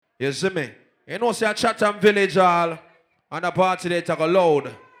You see me? You know, say a Chatham Village Hall and a party they take a load.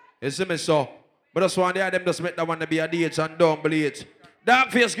 You see me, so? But just one day, them just make that one to be a date and don't believe it.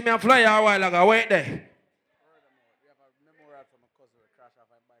 Dark Face, give me a flyer a while ago. Wait there. We have a memorial from a cousin who crashed off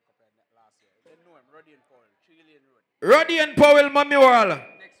a bike up here last year. They know him, Roddy and Powell, 3 Lane Road. Roddy and Powell Memorial.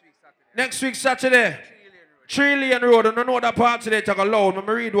 Next week Saturday. 3 Lane Road. I don't know that party they take a load. Let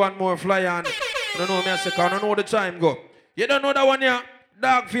me read one more flyer and I don't know me I say, I don't know the time go. You don't know that one here?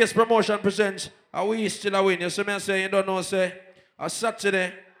 Dark Face Promotion presents a we still a win. You see me I say, you don't know say a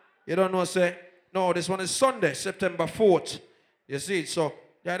Saturday. You don't know say no, this one is Sunday, September 4th. You see it, so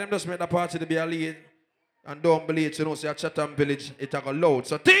yeah, them just make the party to be a lead and don't believe it, you know, say a Chatham Village, it take a load.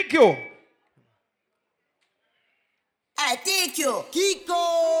 So thank you. I thank you.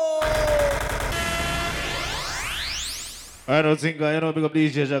 Kiko! I don't think, you know, big up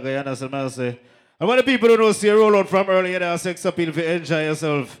DJ Jagga, you understand what I say? And when the people who don't see a roll out from early, you know, sex appeal if you enjoy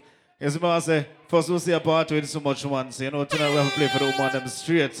yourself. You see what I say? First we'll see a party with so much once, you know, tonight we have to play for the woman them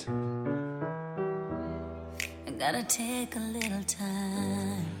straight. Gotta take a little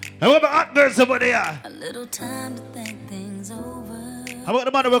time. How about the hot girls over there? A little time to think things over. How about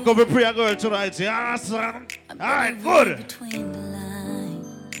the man who work over prayer girl tonight? Yeah, son. Alright, good. Between the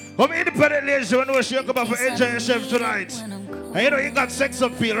lines. Come independent ladies, you know she come up for enjoy yourself tonight. And you know you got sex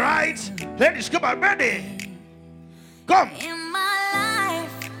appeal, right? Ladies, come on, ready. Come. In my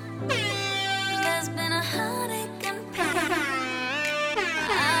life, there's been a heartache and pain.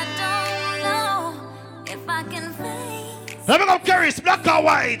 I don't know if I can face. Let me go carry black and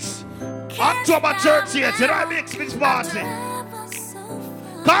white. October 30th, you know I mix party.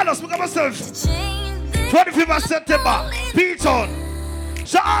 Carlos, look at myself. 25th of September, P-Town.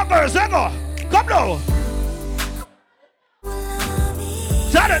 So August, there go. Come now.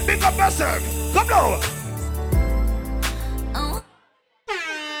 Janet, pick up yourself. Come now.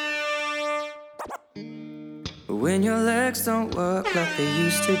 When your legs don't work like they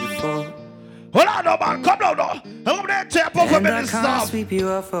used to before. Hold on, no man, come down now. I'm going to tap off a And I minute can't stop. sweep you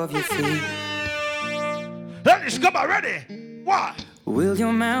off of your feet. Ladies, come on, ready? What? Will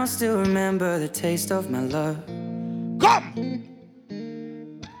your mouth still remember the taste of my love? Come.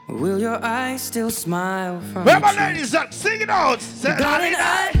 Will your eyes still smile from Where the my tree? ladies at? Sing it out. Say, Darling,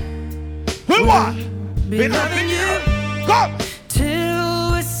 I we what? be loving you Come.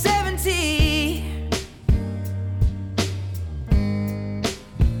 till we're 70.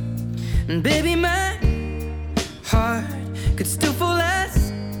 And baby, my heart could still fall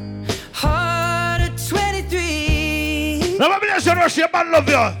as hard at 23. Now, let me just rush your man love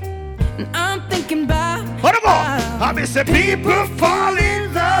you. And I'm thinking about What about? I miss the people fall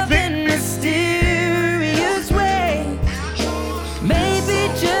in love in mysterious ways. Maybe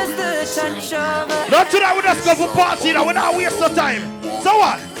just the touch of a Not tonight, we just go for party now. We not waste no time. So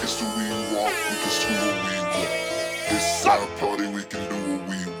what? It's our party, we can do what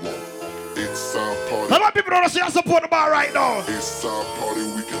we want. It's our party. How many people don't see us support the bar right now? It's our party,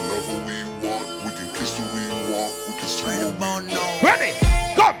 we can love who we want. We can kiss who we want. We can scream what we want. Ready?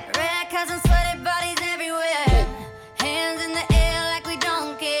 Come. Red cousins, sweaty bodies everywhere. Hands in the air like we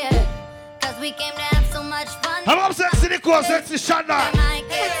don't care. Cause we came to have so much fun. How about sexy Nicole, sexy Shanda? Might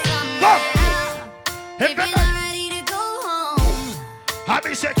get Come. if you're not ready to go home. I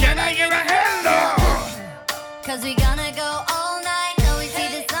be say, can I get a hello? Cause we gonna go all night till we see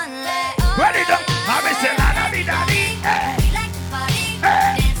the sunlight. Ready to? I be say, la da di da di. We like to party,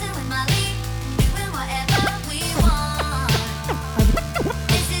 dancing with Molly, doing whatever we want.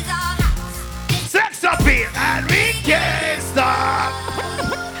 This is our house. Sex appeal and we can't stop.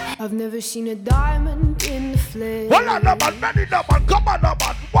 I've never seen a diamond in the flesh. Hold on, no man, ready, no man, come on, no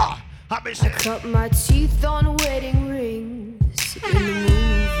man. What? I be I say, cut my teeth on wedding rings in the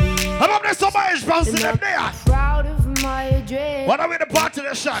movie. how about this somebody is bouncing And them I'm there? proud of my address. What are we the party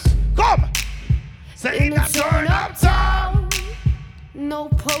the shot? Come. Say In in a that turn up town. No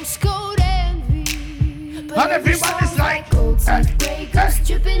postcode envy. But And every everybody's song's like, gold teeth breakers,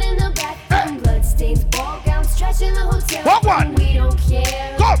 dripping in the bathroom, bloodstains, ball gowns, trash in the hotel. What one? We don't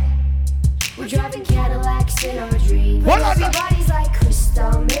care. Come. We're driving Cadillacs in our dreams. What on the- Everybody's like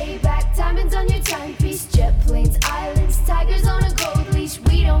crystal, Maybach, diamonds on your timepiece, jet planes, islands, tigers on a gold leash.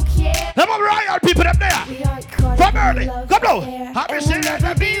 We don't care. Them are royal people up there. We aren't caught From up in early. love Come now. affair, Happy and say we'll that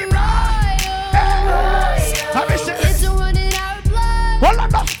never be royal. Happy say It's a run in our blood. Hold on,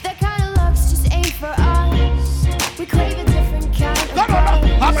 no. That kind of love's just ain't for us. We crave a different kind of No, no,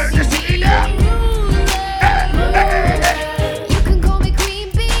 no. Happy this in there. You can call me Queen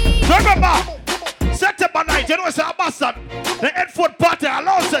Bee. Remember, September 9th, you know it's our Boston. The Edford party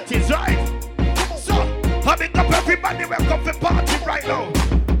allows it is, right? So, having up everybody, welcome to party right now.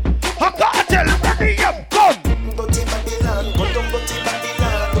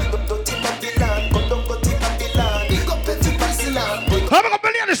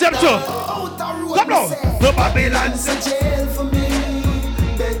 Babylon. Say jail for me.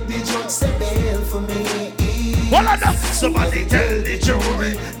 Beg the judge say bail for me. What on the? Somebody tell the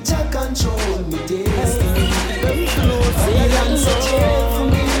jury. Jack control me destiny. Babylon say jail for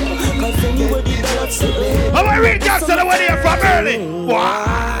me. Cause anybody that say bail. How I read Jackson when you're from early?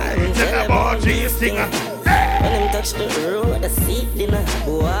 Why? Tell about these things. When them touch the road, the seat dinner.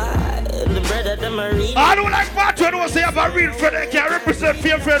 Why? The brother them a read. I don't like part when I say I have a real friend that can represent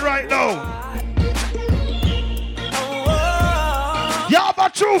fear friend right now. You have a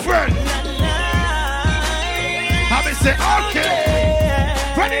true friend. I may say, okay.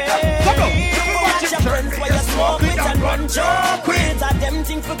 Friend it up. Come on. If you watch him turn, you smoke it and run joke with. Them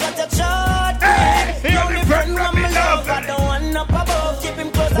things forgot your shot. Hey, he only friend when me love. I don't want up above. Keep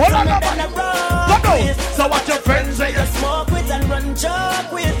him closer Hold to on, me come than a on. rock. Come on. So what your friends say? You smoke with and run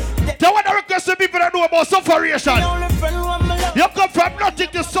joke with. They want to request the people that know about sufferation. The only friend who I'm love. You come from nothing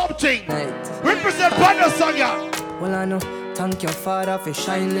to something. Represent Panda Sanya. Well, I know. Thank your father for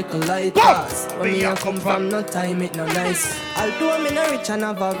shine little light. Come. When me I come from, no time it no nice. I'll do me no rich and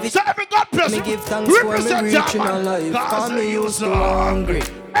have a vision. So every God bless Me you. give thanks for me Represent reaching a Jaman. life. Cause Cause me used to hungry.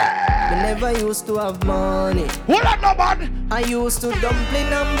 Me never used to have money. What up, no man? I used to dumpling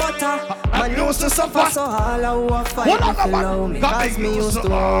and butter. Man used to suffer, so all I who fight What up, if no you love man? me. God, Cause me me used to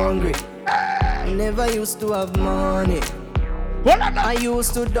hungry. Me never used to have money. What up, no? I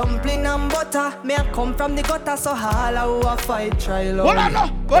used to dumpling and butter. Me I come from the gutter, so all I who fight try love What up, me. no?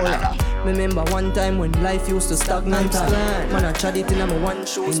 What up, no? Me remember one time when life used to stagnant. Man, I tried it in my one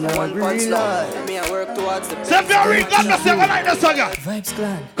shoes, my one pants down. Me I work towards the Say if you read God bless you, I like the song. Vibes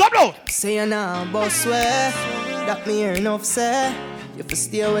clan. Come on. Say you nah boss way. That me hear enough say. You fi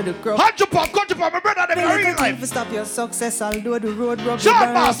stay with the crowd. Country pop, my brother, they are real If life. you stop your success, I'll do the road rough. Short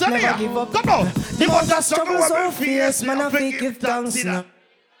boss, never Aaliyah. give up. Come on. The most I struggle so fierce, man I fi give thanks now.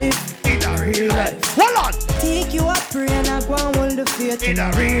 In a real life. Hold on. Take you up, pray and I go and hold the faith. In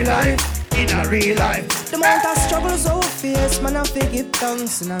a real life. In a real life. The amount of struggle so fierce, man I fi give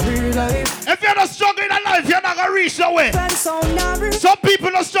thanks in a real life. If you're not struggling in life, you're not gonna reach nowhere. Plan sound never Some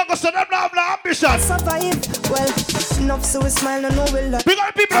people don't struggle, so they don't have no ambition. survive. Well, enough so we smile and know we love.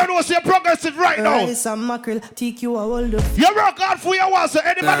 Because people don't know you're progressive right now. Rice and mackerel, take you a hold of. You work hard for your one, so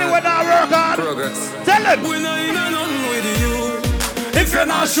anybody when I work hard, Progress. tell them. We not in none with you. If you're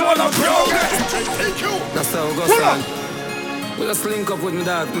not showing up progress. That's how it goes on. We just link up with me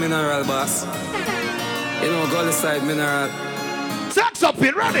dog Mineral Boss. You know, Gully Side Mineral. Sex up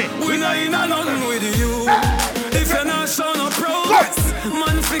in, ready? We not in none with you. If you're not showing up progress.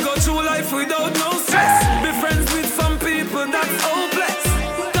 Man, we go through life without no stress. Be friends with some people that's hopeless.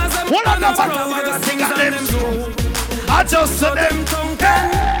 Cause I'm What gonna on the progress things on them too. I just saw them tongue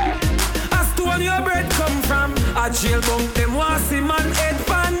can. As to when your bread come from. A jail bunk them want see man head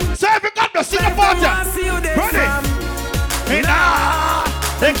pan. So if you got to see the party, ready? Nah,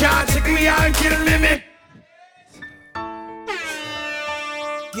 they can't take me and kill me.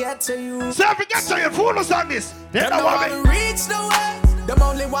 Get to you. So if you get to your fool us on this, they don't want me. Reach the way. Them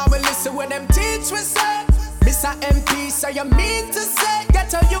only one will listen when them teach we say. Mr. MP, so you mean to say. Get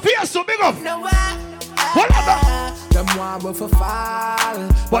to you. Fierce, so big up. No way. What on Them one will fall.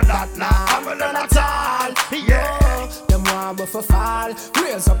 but not now, I'm not at all. Yeah. Them one will fall.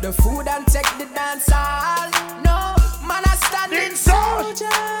 Raise up the food and take the dance hall. No, man, I standing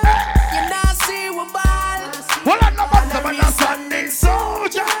soldier. You not see we ball. What on the man, I'm a standing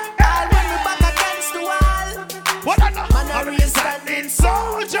soldier. All when we back against the wall. What on the man, I'm a standing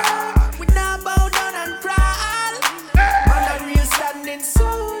soldier. We not bow down and crawl. Man, a real standing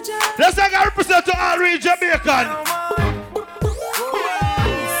soldier. Let's take a represent to all real Jamaican.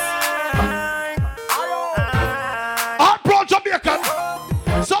 All proud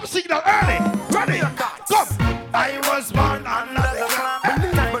Jamaican. Some signal early. Ready? Come. I was born under the clock.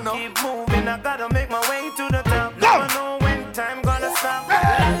 Keep moving, I gotta make my way to the top. Go. Never know when time gonna stop.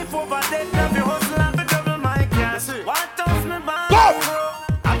 Life over death, have you hustle and be double my cash. What else me buy? Go.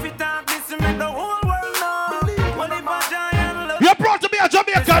 I fit talk this to make the whole world know. What if I giant love? You're proud to be a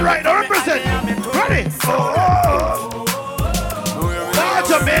Jamaican right now. Represent. Ready? Oh.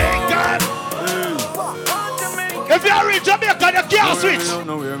 Jamaican. If you're in Jamaica, you can't switch.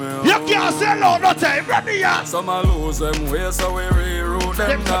 You can't sell out no time. Ready, yeah? Some a lose them way, so we reroute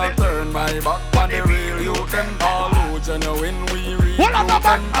them. Not turn my back on the real youth. Them all who genuine, we reroute What on the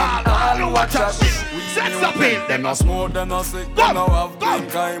back? them. All who watch us. Sex Them appeal. Them a smoke, them a sick, them a have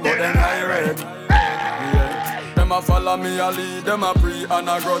pink eye, but them I red. Yeah. Them a follow me, a lead, them a pre and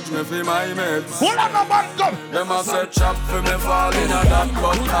a grudge me for my mates. What on the back? Come. Them a set trap for me fall in a that,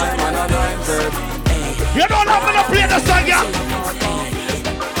 but I'm an anointed. You don't have to play the song, yeah?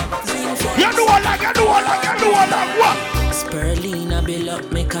 You do a like, what? Spirulina build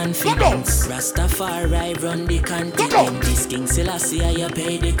up me confidence. Rastafari run the continent. This King Selassie, I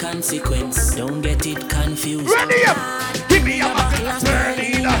pay the consequence. Don't get it confused. Ready up! Give me a bucket of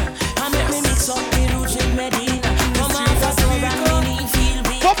spirulina. I make me mix up the roots with Medina. Come on, for me feel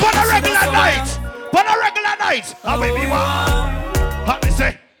weak. But on a regular night, I may be one. How me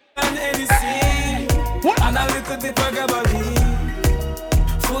say? And anything. What? And a little bit of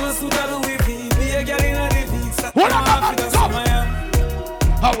gabardine. Full of suit of Louis V. Be a girl in a living. What about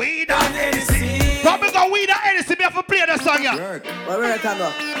a weed and anything? Probably got weed and anything. We have to play the song, yeah. Where we can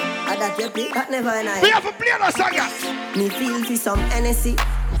go? I that you pick, that never and I. We have to play the song, yeah. Me feel for some NSC.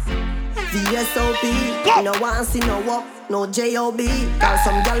 VSOP. No one see no walk, no J.O.B. Or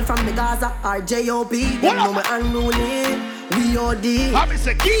some girl from the Gaza or J.O.B. Them know me unruly. VOD. I'm a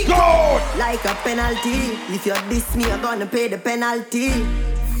key code. Like a penalty. If you diss me, you're gonna pay the penalty.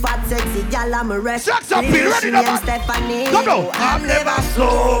 Fat sexy gal, I'm a rest. Sex up, ready now, Stephanie. Come on. I'm never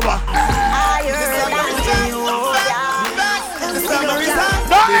sober. I heard that.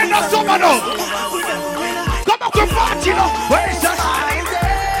 No, I'm not sober, no. Come on, come party, no. Where is that?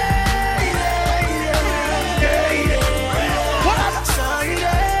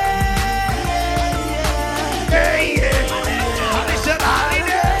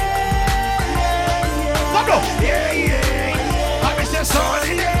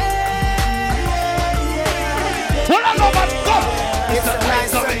 It's a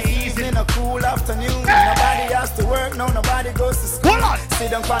nice evening, a cool afternoon. Nobody has to work, no, nobody goes to school.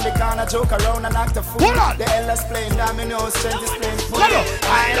 Sit down on the corner, joke around and act a fool. The Ella's playing dominoes, strength is playing pool.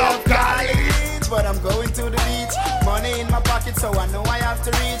 I love college, but I'm going to the beach. Money in my pocket, so I know I have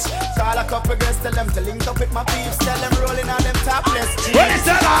to reach. Call a couple girls, tell them to link up with my peeps. Tell them rolling on them topless jeans. When it's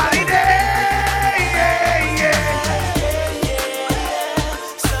a holiday,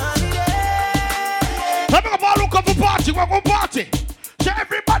 look up for party, we're going to party. So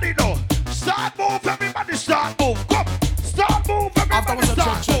everybody know. Start move, everybody start move. Come. Start move, everybody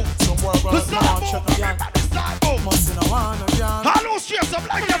start move. Start move, everybody start move. Hello, shares up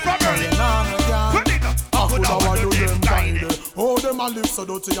like you're from early. Ready now. Oh, them a live so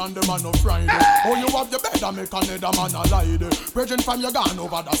dirty and them a no Friday. Oh, you have your bed and make another man a lie. Brethren from your gun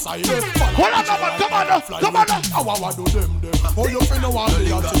over the side. Hold on, come on. How I do them there? Oh, you feel no one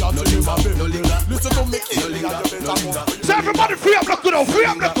day until you have them. Listen to me, kill me and you better move. So everybody free up, look good, free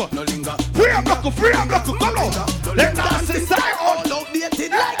up, come on. Let us inside all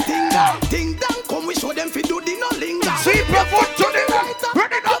outdated like ting dang, come we show them fi do the no linger. See people to the right,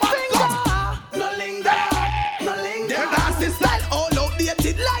 ready now, come. No linger. Them dancing style all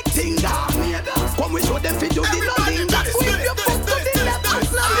outdated like ting dang. Come we show them fi do the no linger. Sweep your foot to the left,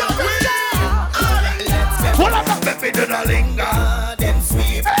 now your finger. Pull up the baby to the linger, then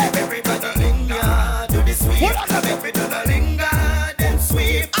sweep. Everybody linger, do the sweep. Pull up the baby to the linger, then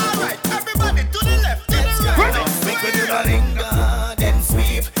sweep. All right, everybody to the left, let's go. Sweep to the linger, then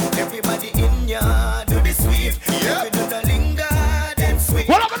sweep. Everybody in ya, do the sweep. Yeah. Do the linger, then sweep.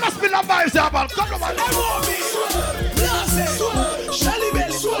 What am I not spilling vibes, Abel? Come on, Shelly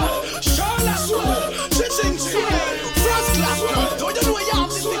Bell, Charlotte, Ching, First class, don't you know you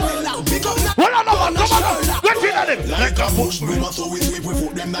have to be now? Come on. Like a bush broom, so we sweep, we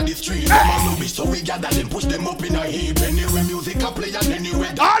put them down the street. Them a no bitch, so we gather them, push them up in a heap. Anyway, music a play and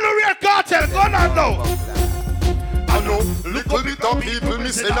anyway. All the real cartel, go on now. I know, little bit of people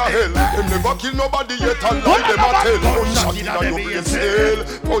miss in a hell. Them never kill nobody yet and lie them a tell. Gunshot in a your brain cell.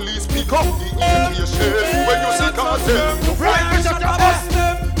 Police pick up the area shell. When you see cartel, you Right, shut up, bust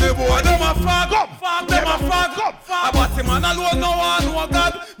them. The boy, them a fag, them a fag. About him and alone, no one, no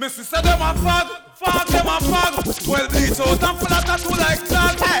God. Me sister, them a fag, them a fag. Well, bleach out and full of tattoo like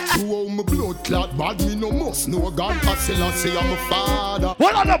that. You owe me blood clot, bad me no must know God. I say I'm a father.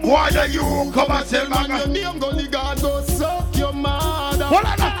 What on the boy that you come and tell man your name, gully God, go suck your mother.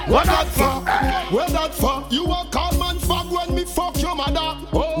 What that for? Where that for? You a call man fag when me fuck your mother.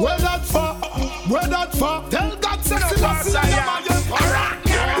 Where that for? Where that for? Tell God sexy lassie and your man your father.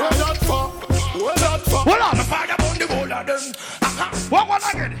 Where that for? Where that for? Hold on, the fire on the wall of them. What one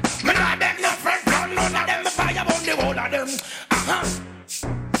again? Me not beg no friend, none of them. The fire on the wall of them.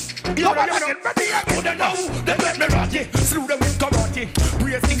 Come on again, ready again. Now they make me ratty, slew them with karate.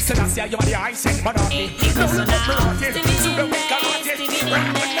 Praise King Selassie, you are the high sent monarchy. Now they make me ratty, slew them with karate.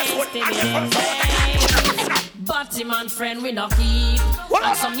 Rap with the foot and the front. Batman friend we no keep.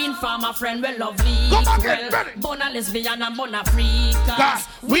 And some informer friend we love leak. Well, born a lesbian and born a freak.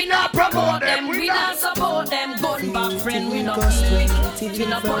 We not promote them, we We not support them gun back friend. We not keep. We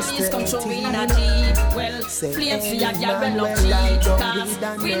not police control. We not deep. Well, flames for your girl we not cheap. Cause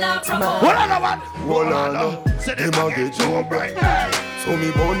we not promote. Hold on, man. Hold on. Them a get so bright. So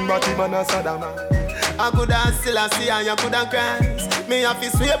me born batty man a Saddam. I coulda still a see and you coulda cry. Me have to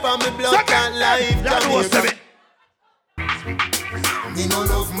sweep on me blood and life. That was it. Me no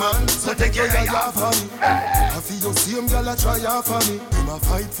love man, so take your eye off of me. I feel your same girl a try off of me. Him a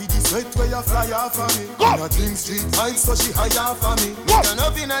fight for the sweat where you fly off of me. Me a drink street vibes so she high off of me. Me turn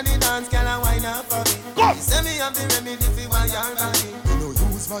up inna the dance, girl a wine off of me. She say me have the remedy for why you're body. Me no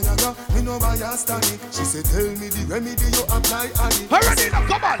use Viagra, me no buy a Stanley. She say tell me the remedy you apply on it. Already now,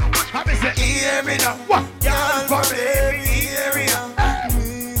 come on. Have me say, hear me now. What? Girl for every area.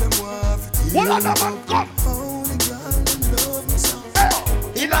 Me them want to what on the man, come.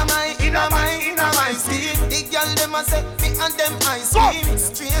 Inna my skin. The girl them a say me and them ice cream.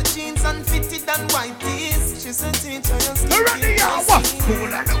 Straight jeans and fitted and white tees. She said teacher you skin. Already now, what?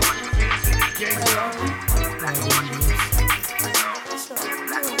 Cool on the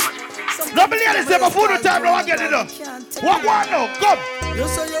no believe this, my food time now I get it up. What one now? Come. You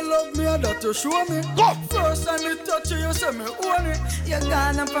say you love me and that you show me. Come. First time me touch you, you say me own it. You're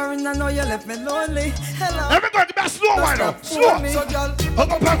gone and foreign and now you left me lonely. Hello. Everybody give me a slow one now. Slow. So girl,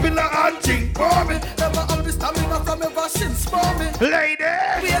 I'm a popular auntie for me. Never always stamina from ever since for me. Lady.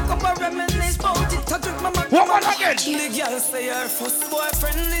 Wake up and reminisce about it. I drink my what one again? The girl say her first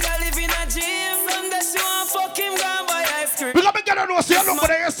boyfriend did I live in a gym. From the she want fuck him gone buy ice cream. Because me girl know say you look but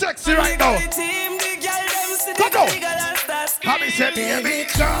you're sexy right now. Come on. Have me say baby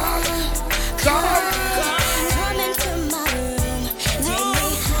come. Come into my room.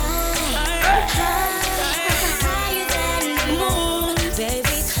 Take me higher than the moon.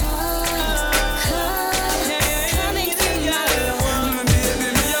 Baby come into my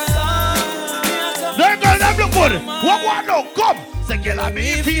room. No girl them look good. What one now? Come. Say girl I me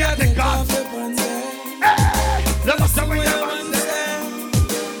if you take off. Let us say what you want.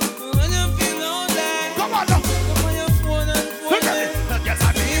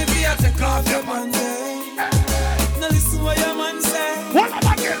 Off your man. Now listen what your man say. What am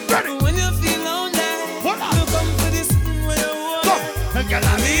I getting ready? When you feel lonely, what am you come for this where you want. Come, and girl,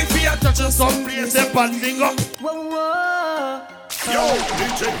 I'm if you touch some place and banding up. Whoa. Yo,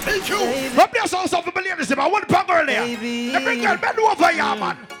 DJ, thank you. Rub your songs off the ladies. I want to punk earlier. Every girl, bend over here,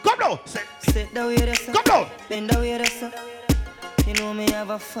 man. Come now. Sit down with us. Come now. Bend down with us. You know me have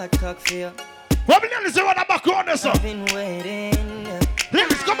a fat cock for you. Rub your ladies around the back corner, sir. I've been waiting.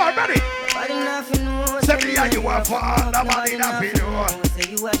 Ladies, come on, ready? Say me and you are for all the money that we do.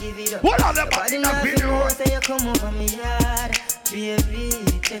 What are the money that we do? Say you come over me yard, baby,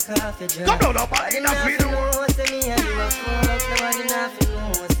 take off your dress. Come down, the money that we do. Say me and you are fucked, nobody nothing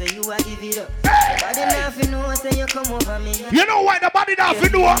know. Say you are give it up. Nobody nothing know. Say you come over me yard. You know why the money that we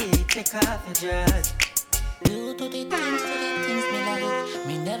do? Take off your dress. Do to the things me like.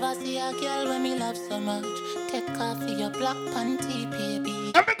 Me never see a girl when me love so much. Take off your black panty,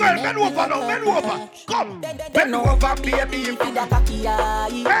 baby. Every girl, bend over now, bend over. Come, bend over, baby. You feel the cocky eye.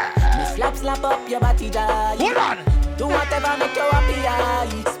 Me slap up your body die. Hold on. Do whatever make you happy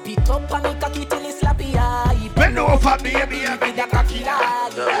eye. Spit up and make cocky till it's slappy eye. Bend over, baby. You feel the cocky eye.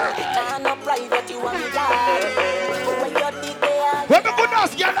 Turn up private, you want me die. When you did there. When me good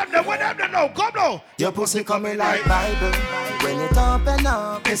ask girl them, when them know, come now. Your pussy coming like Bible. When it open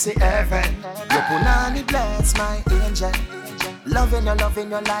up, you see heaven. Your punani bless my angel. Loving you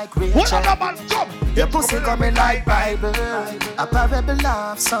like Rachel. Your pussy coming like Bible. A parable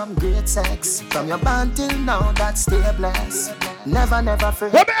of some great sex. From your band till now, that's stay blessed. Never free.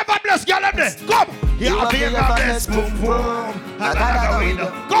 When me ever bless girl them there, come. You are the ever blessed, boom boom. I gotta go with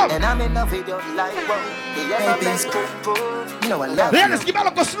come. And I'm in the video like wow. The ever blessed, boom boom. You know I love you. Let's give me a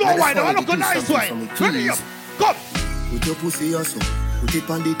look slow wine, a look nice wine. Ready up, come. Put your pussy also, put it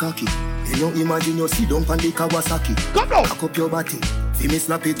on the cocky. You know imagine you sit down on the Kawasaki. Come now. Back up your body, see me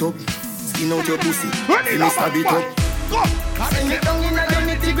slap it up. Skin out your pussy, ready see me stab it up. Come. Send it down in a your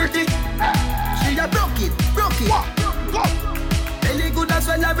nitty-gritty. She a broke it. Come. Belly good as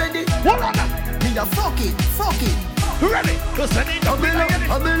well already. Hold on. Me a fuck it. Ready? Go send it up.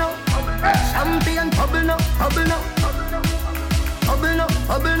 Bubble now. Champion bubble now. Champion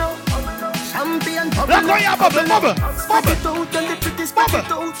bubble. Spot it out and the pretty spot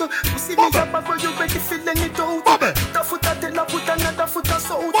it out. Pussy me up before you ready feeling it out. Put a foot a tail a put another foot a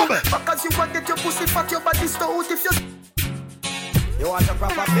south. Because you want get your pussy fat, your body stout. If you want a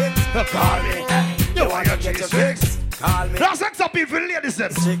proper fix, call me. You want your get your fix, call me. Now sex up people ladies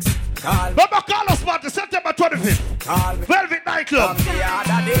them. Remember call us party September 25th. Velvet nightclub.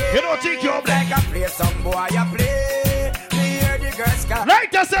 You know think you're black.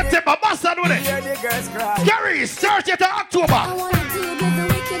 on with it. Hear the girls cry. Gary, 30th of October. I wanna do it with the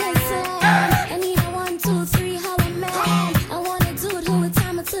wickedest song. I need a 1, 2, 3, how a man. I wanna do it who it's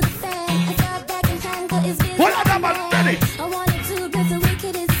time to the fan. I got back in hand, but it's busy. Hold on, I'm ready. I wanna do it with the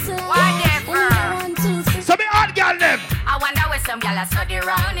wickedest song. Whatever. 1, 2, 3. So me hard girl them. I wonder where some gyal a study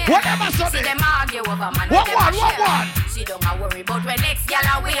round here. Whatever study. See them argue over man. What one? She don't a worry about when next gyal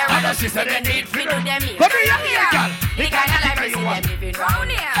a wear. I know she said they need to do them here. Come here, girl. The kind of life we see them living round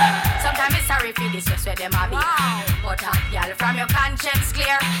here. Sometimes it's sorry for this just where them a be. But hot gyal from your conscience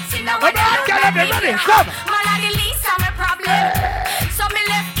clear. See now when Come on, girl, I'm ready. Come. Man a the least of my problem. So me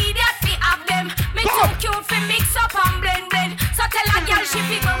left idiot fi have them. Me too cute fi mix up and blend. So tell a gyal she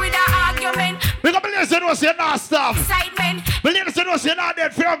fi go with her argument. We got millions of us here not stop. Excitement. Millions of us here not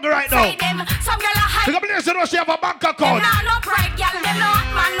dead for hunger right now. Some girl a hype. We got millions of us here have a bank account. Them no pride, girl. Them no hot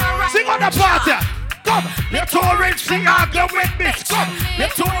man, no right. Sing on the party. Come. You're too rich to argue with me. Come.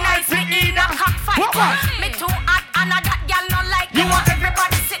 You're too nice to eat a cockfight. What one? Me too hot and that girl no like. You want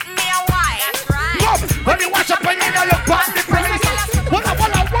everybody sit me a while. That's right. Come. When you watch up and you know look past the place.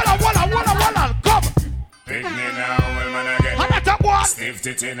 Walla. Come. Pick me now, well man again. How about that one? Stiff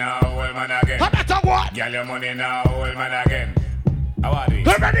titty now, well man again. How about that one? Girl your money now, well man again. How are these?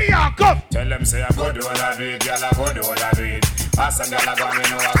 We're ready, y'all. Come. Tell them say I go do all I do it, girl I go do all I do it. Pass and girl I go me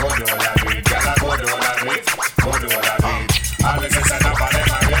know I go do all I do it, girl I go do all I do it, go do all I do it. All this is enough for them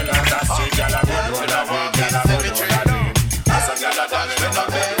and real on that street, girl I go do all I do it, girl I go do all I do it. Pass and girl I go me know I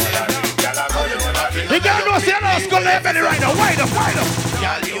go do all I do it, girl I go do all I do it. You gotta know say no skull belly right now. Wind up.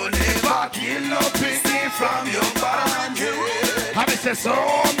 Girl, you never kill no pity from your band. Have it say so,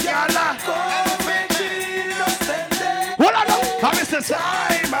 girl. Everything innocent. What I know? Have it say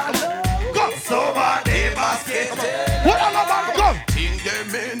Simon. Come. Somebody basket. What I know, man? Come. In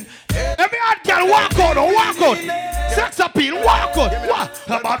them in. Every hot girl walk out. Sex appeal, walk out. What?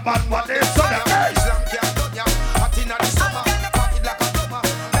 A bad man, what they say?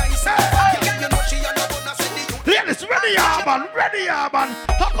 Ladies, ready, yeah, man.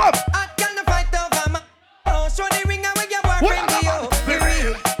 How come? I can't fight over my. Oh, show the ring away your boyfriend, yo. Be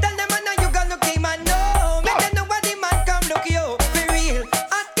real. Tell them man you gonna look him and know. Make them know what the man come look you. Be real.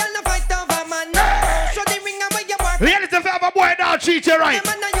 I can't fight over man. Show the ring away your boyfriend. Ladies, if you have a boy now, treat you right.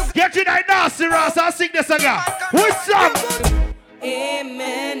 Get you that nasty ass and sing this again. Which song?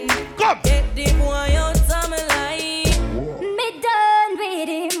 Amen. Come. Get the boy out of my life. Me done with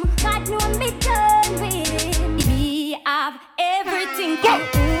him. God know me done with him. We have everything to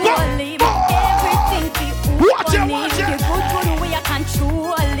hold him. Everything to Watch it. The good one we are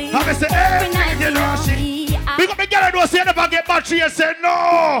controlling. Have I say everything you know, she. Big up the girl and don't say never get battery and say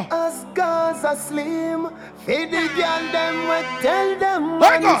no. Us girls are slim. Feed the girl them we tell them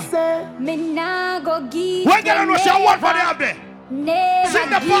Let what go. we say. Me nah go give. When girl know she want for the abde. Never Sing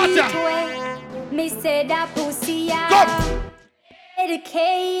the give part. way. Me say that pussy Come.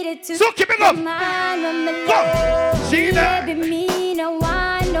 Dedicated to So keep it up. the man of my Come. love. See that? Baby, me no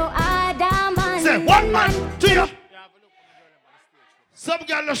want no other man. Say one man to you. Some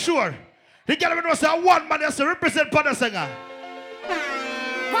girl not sure. The girl will know say one man has to represent Pada Singer.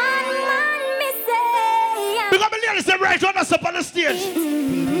 One man me say. Because me ladies say right on us up on the stage.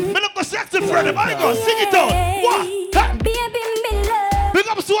 Me look go sexy for them. I go sing it out. What? Huh? Baby, me love. Big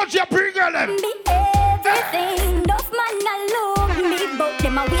up Soldier, pretty girl them. Me everything. Enough man alone. Me both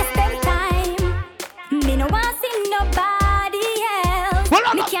them a waste them time. Me no want see nobody else.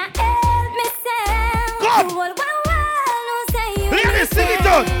 Well, me can't help myself. Come. Well, no say you. Ladies, sing it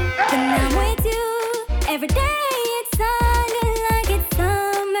out. When I'm with you, every day it's sounding like it's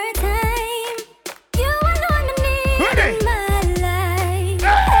summertime. You alone I need in my life.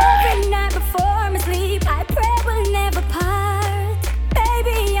 Every night before me sleep, I pray we'll never part.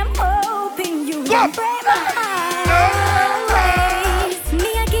 Baby, I'm hoping you won't break my heart. Always. Me,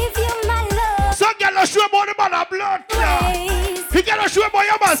 I give you my love. Some girl not sure about the man of blood. He cannot sure about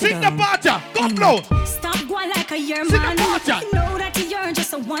your man. Sing the party. Come now. Stop going like a year, Sing man. the party. You know that you're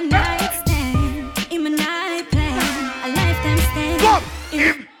just a one night stand. In my night plan, a lifetime stand. Come.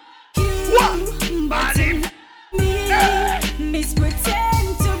 Him. What? Body. Me. Miss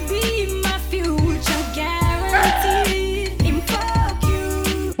pretend to be my future guaranteed. Him fuck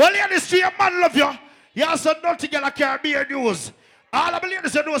you. Well, ladies, see a man love you. You also nothing girl Caribbean news. All of the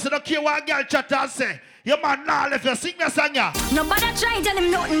ladies you know, so don't care what girl chat and say. Your man now left you. Sing the song, yeah. Nobody try tell him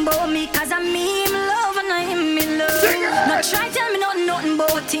nothing about me, cause I'm me in love and I him in love. Sing it. No try tell me nothing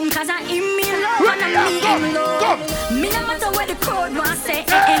about him, cause I him in love Ready, and I'm yeah, me in love. come. Me no matter what the crowd want say,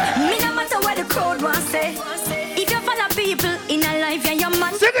 Me no matter what the crowd want say. If you follow people in a life, yeah, your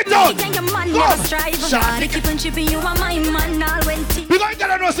man. Sing it out. Yeah, your man never strive. Me keep on tripping, you are my man, all when things. We gonna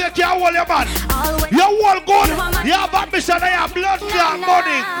get know say you can't hold your man. Your wall good. You have ambition and you have blood, you have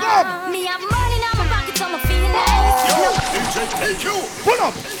money. Come. Me have money in my pocket, so I feel nice. Pull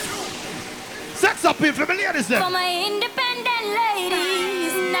up. Sex appeal for the ladies then. For my independent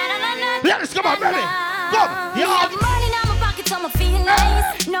ladies. Ladies, come on, ready. Come. You have money in my pocket, so I feel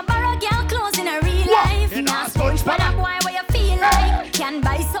nice. No borrow girl clothes in a real life. Nah sponge for that boy where you feel like. Can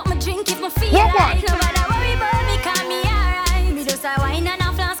buy something drink if I feel like. No matter worry about me, call me alright. Me just a wine and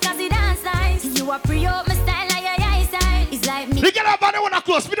a flask cause it dance nice. You a pre-up my style like your eyesight. It's like me. Look at that man, they wanna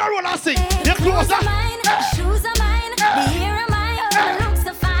close. We don't wanna sing. They're closer. Shoes are mine, the hair are mine, the looks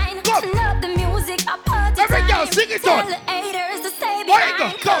are fine. Love the music, I put it every girl, sing it on. Tell the haters to stay Where you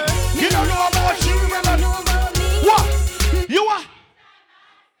behind. go? Come. You don't know about you, remember? What? You what?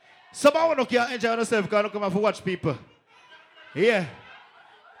 Someone who can't enjoy yourself because you don't come out for watch people. Yeah.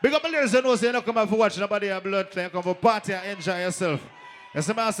 Big up the ladies who know say you don't come out for watch nobody have blood. You come for party and enjoy yourself. You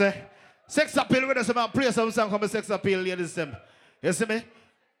see me I say? Sex appeal with us, man. Play some song come sex appeal, ladies. You see me?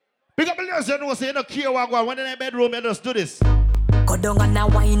 Big up the ladies who know say you don't care what go on. When in the bedroom, you just do this. Go down and a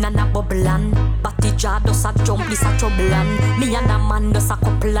wine and a bubble and Batty jar does a jump, this a trouble and me and a man does a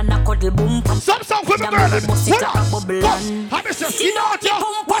couple and a cuddle boom. Some song for me girl. Hold on. Have you seen out here?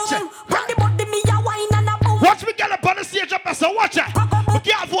 Watch it. Run the body, me a wine and a boom. Watch me get up on the stage up so watch it. We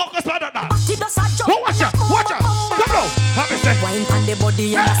can't focus on that. Batty does a jump. Watch it. Watch it. Come on. Have you seen? Wine on the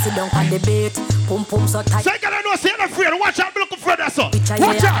body and a sit down on the bait. Pum pum so tight. So you gotta know, say you're not afraid. Watch out, look for that so.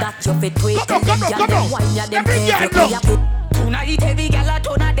 Watch out. Come on. Every girl know. Tonight every gal a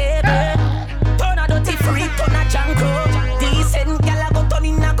turn a day, turn a dirty freak, turn a janko. Decent gal a go turn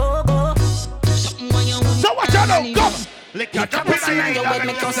in a go-go. So watch out now, come. Lick your jump in your way,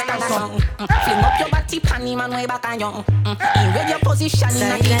 make you stand along. Fling up your body, panty man way back on you. In your position in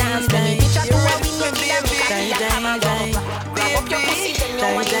a dance, when you reach out to a window, baby, grab up your pussy, then you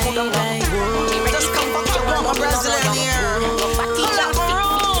want to go down. Just come back, you want a Brazilian here.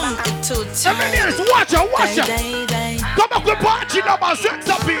 Every day is watch out. Come up with party number 6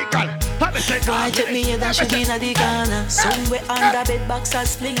 of people. I take me head and shake in the corner. Somewhere under bed box and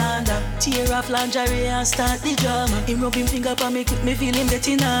sling under. Tear off lingerie and start the drama. Him rub him finger pa me quick, me feel him get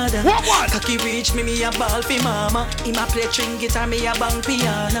in order. Cocky reach me a ball fi mama. Him a play string guitar, me a bang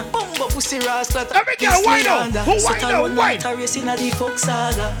piano. Bumbo pussy rascal. Every girl wind up. Who wind up? Wind. A race in a the folk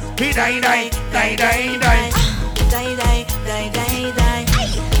saga. He die. Die, die, die, die. Die, die, die, die, die.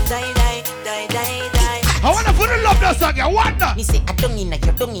 Die, die, die, die, die. I wanna put a love that song, I wonder. Me say, I don't inna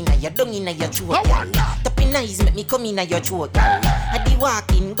your throat. I wonder. Tapping eyes make me come inna your throat. I be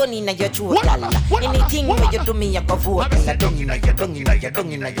walking, gun inna your throat. Anything where you do me, I go vote. I don't inna your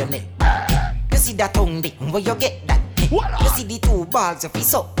neck. You see that tongue dick, where you get that? You see the two balls of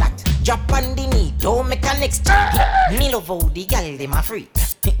his up that. Drop on the knee, don't make a next check. Me love how the gal dem a free.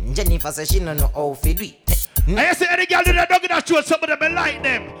 Jennifer says she no know how to do it. I say any gal do that dog in that throat, some of them like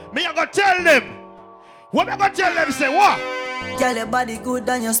them. Me I go tell them. What am I gonna tell them? Say what? Girl, your body good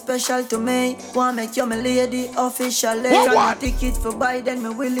and you're special to me. Wanna make you my lady officially. What? Ticket for buy, then me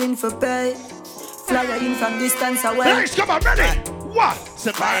willing for pay. Fly you in from distance away. Ladies, come on, ready? What?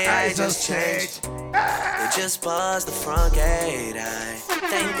 So my eyes just changed. We just buzzed the front gate.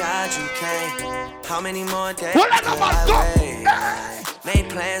 Thank God you came. How many more days will I wait? Made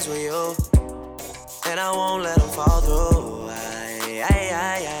plans with you, and I won't let them fall through.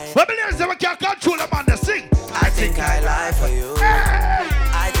 But ladies, we can't control them on the sing. I think I lie for you.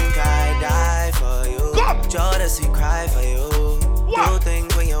 I think I die for you. Come. Jodeci cry for you. What? Do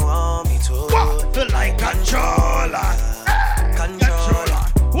things when you want me to. What? Like controller. Controller.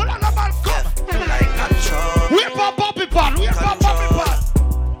 What on the man come? Like control. Whip up poppy pan. Whip up poppy pan.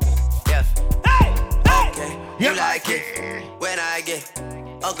 Yeah. Hey. Okay. You like it when I get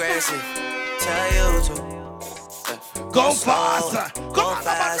aggressive. Tell you to. Go faster, go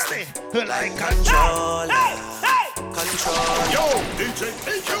faster, like controller, controller. Yo, DJ,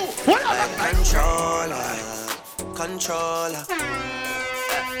 what controller.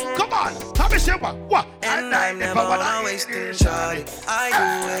 Come on, have a shower. What? And I'm never wasting shawty. I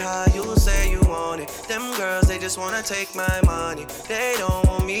do it how you say you want it. Them girls, they just wanna take my money. They don't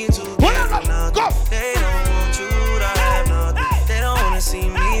want me to get nothing. They don't want you to have nothing. They don't wanna see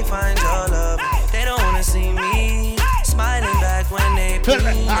me find your love. They don't wanna see me smiling back when they plead.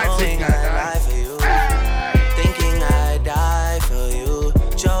 Knowing I lie for you, thinking I die for you.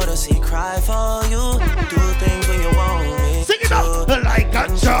 Jodeci cry for you. Do things when you want me. Sing it up like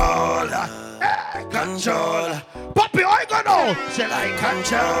controller, controller. Poppy, I go now. Say like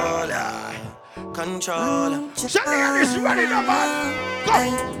controller, controller. Shelly is ready now, man. Go.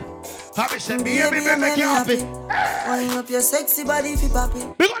 Have it said, baby, make you happy. Wind up your sexy body if you pop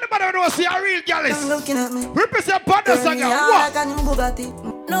it. Because the man don't see a real gal is looking at me. Represent partner Turn song. me on What? like a new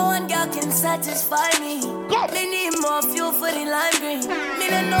Bugatti. No one girl can satisfy me. Me need more fuel for the lime green. Me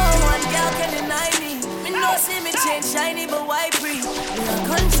don't know one girl can deny me. Me no see me change shiny but white breathe. Me a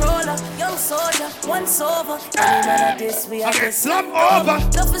controller, young soldier, once over. Any man of this we are get slum over.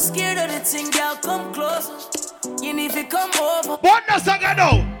 Don't be scared of the thing, girl, come closer. You need to come over. What the song I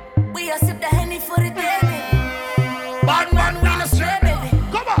know? We a sip the Henny for the day, baby. Bad man, we no stray, baby.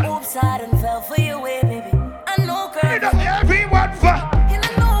 Come on. Oops, I done fell for your way, baby. I know, girl. Everyone for. And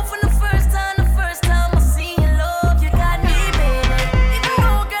I know from the first time I see your love, you got me, baby. Even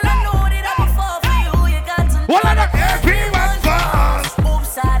though, girl, I know that I will fall for you. You got to know that everyone falls.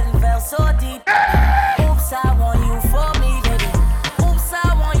 Oops, I done fell so deep. Oops, I want you for me, baby. Oops, I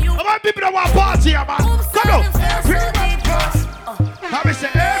want you. How many people that want party here, man? Come on. Everyone falls. How many say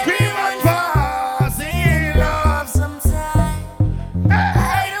everyone falls in love sometime?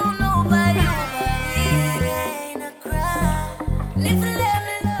 I don't know about you, but it ain't a crime. If you let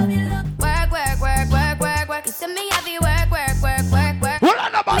me love you, work. You tell me I be work. Hold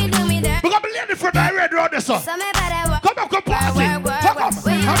on, man. Me do me that. We got a lady from the red road, this one. So me better work. Come on, come party. Come on.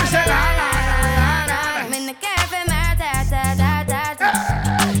 How many say I'm in the cafe, my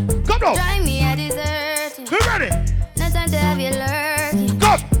Come on. Join me, I desert you. You ready? No time to have you lurking.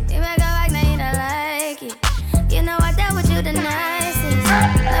 Come. You make a like, now you don't like it. You know I dealt with you the nicest.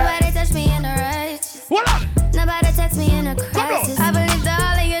 Nobody touched me in the righteous. What up? Nobody text me in a crisis. I believed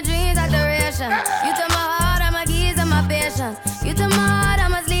all of your dreams are duration. You took my heart, all my keys, and my patience. You took my heart, I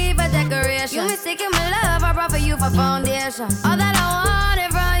must leave a decoration. You mistaken my love, I brought for you for foundation. All that I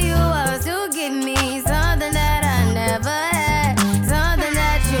wanted from you was to give me something that I never had. Something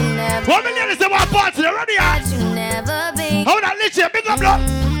that you never. 1 million is the one party, ready? That you never be. Hold on, let's big up, look.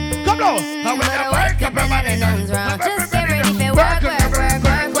 Come on. Now when I wake up, everybody nothing's wrong. Just get ready for work.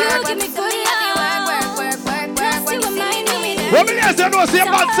 You give me good work. Just to remind me that. 1 million is the no same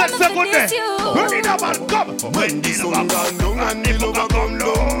man 6 seconds there. Ready now, man, come. When the sun gone down and the love come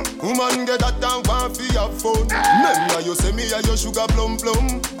low, woman get that down one for your phone. Remember you say me a your sugar plum.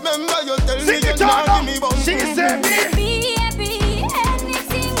 Remember you tell me you not give me bun. She say me. Be happy,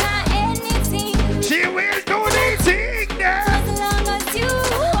 anything. She will do the thing there. As long as you.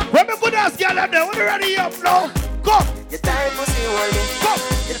 When me good ass girl up there, when you ready up now, come. You tight pussy hold me. Come.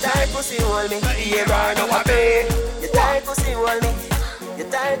 You tight pussy hold me. You run over me. You tight pussy hold me. You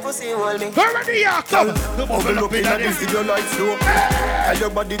tight pussy hold me. Ready up, come. Bubble up in the video like flow. Tell your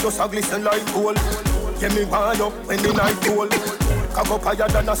body just a glisten like gold. Get me wind up when the night cold. Come up higher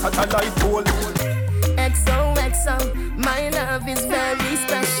than a satellite pole. XOXO, my love is very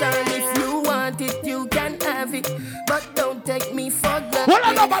special. If you want it, you can have it. But don't take me for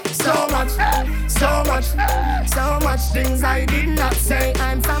granted. So much things I did not say.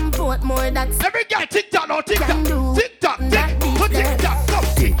 I'm from Portmore, that's every guy tick-tock, no tick-tock. Tick-tock, tick-tock, come.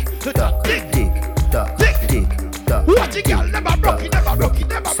 Tick-tock, tick-tock, tick-tock. Watch it, girl, never broke it. Broke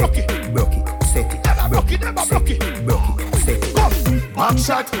it, set it. Never broke it. Set it. Come. Back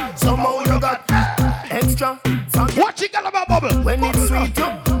shot, somehow you got extra. Watch it, girl, about bubble. When it's sweet,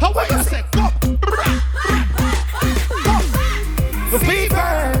 how will you say? Come. The fever,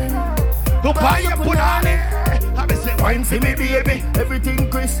 the fire put on it. Have a say wine for me, baby. Everything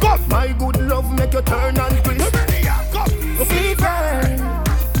crisp. My good love make you turn and crisp. The fever,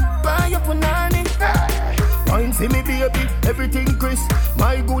 fire put on it. Wine for me, baby. Everything crisp.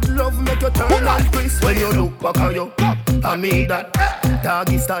 My good love make you turn and crisp. When you look back on you, I mean that.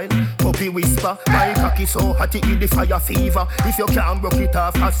 Doggy style, puppy whisper. My cocky so hot it give the fire fever. If you can't broke it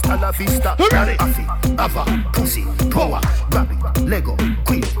off, hasta la vista. Affy, ava, pussy, power, grab it, Lego,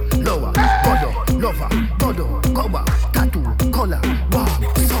 quick, lower, godo, lover, godo, cover, tattoo, color, wow,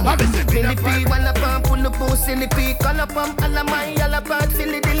 summer. Philippi, wanna pump, pull up, Philippi, color pump, alla my, alla part,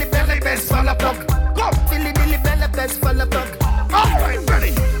 Philly, dilly, belly, best, fall apart. Come, Philly, dilly, belly, best, fall apart. Alright,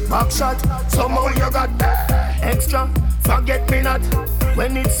 ready. Back shot, somehow you got extra. Forget me not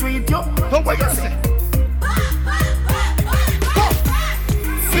when it's sweet, yo. What will you say?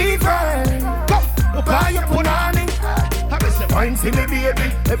 Fever, come, buy your punani. Wine for me, baby,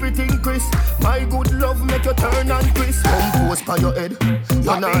 everything crisp. My good love make you turn and crisp. Compose by your head,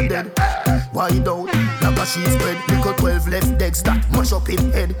 you're not dead. Wide out, like a sheet spread. Little 12 left decks that mash up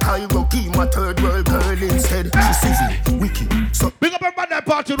in head. Cairo key, my third world girl instead. She sizzle, wicked, so. Big up everybody that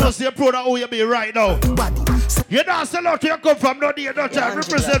part you know, see a pro that who you be right now. Body. You don't sell out where you come from, no day, no time.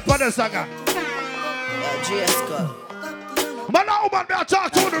 Represent for the saga. GS Skull. Man, now man, me a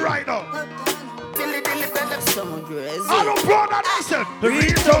talk to you right now. dilly dilly belly. Some crazy. I don't blow that listen. The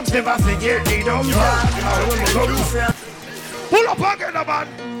real thugs never forget they don't run. Pull up again, man.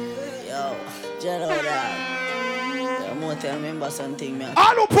 Yo, General. I'm going to remember something, man.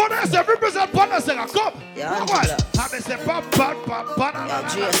 I don't put us, represent Panasega. Come. Yeah, come on. Have a say, pop. Yeah,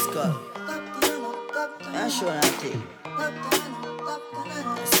 J-Skull. I'm sure I think.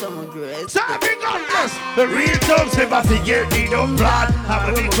 Some great. Saving on this. The real thugs never forget they don't run. Have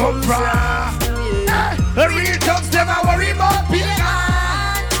a come from. The real thugs never worry about being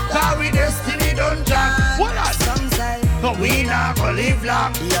gone. Cause we destiny don't jump. What are some say? But we not gonna live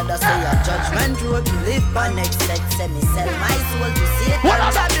long. The other say a judgment road to live by next set. Send me sell my soul to Satan.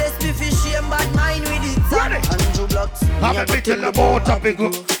 God bless me for shame, bad mind with it. Andrew Blocks. I'm a bit in the boat up it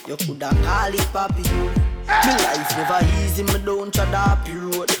go. You coulda call it papi. My life never easy, me don't tread up the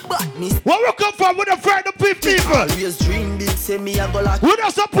road. But me. Where we come from with a friend of people? Always dream big, say me a go like. We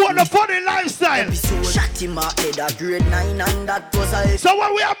don't support the funny lifestyle. Shot him a head at grade 9 and that was a. So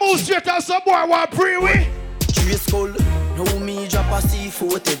when we are move straight and some more want pre-we. Skull. No me drop a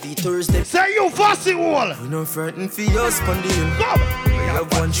C4 every Thursday. Say you fussy wall. We no frightened for your sponding. Come. We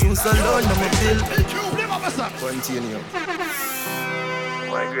have one shoes alone, I'm a bill. Continue.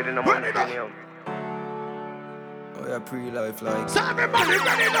 Why good in the morning? Oh yeah, pre-life like. So everybody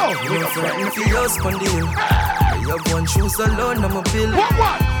ready now. We no frightened for your sponding. We have one shoes alone, I'm a bill.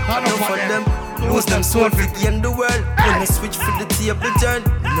 What? I don't for them. Lose them soul for the end of the world. When I switch for the table turn.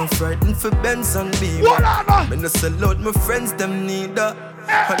 No frightened for Benz and Beamer. When I sell out my friends, them need that.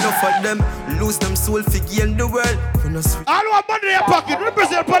 Enough of them lose them soul for the end of the world. When I switch. I want money in your pocket.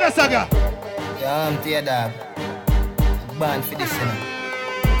 Represent Panasega. Yeah, I'm tear dog. Born for this, you know.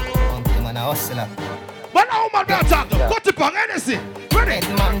 I'm a hustler. But now man don't talk. Cut it on anything. Ready?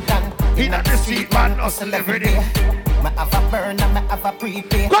 In the street, man, hustle every day. I have a burn and I have a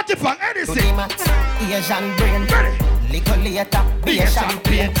prepay. Got it from anything. Asian brain. Ready? Liquor later. Be a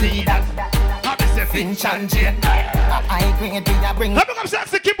champagne tea that. Finch and Jane. I grade we a bring. How come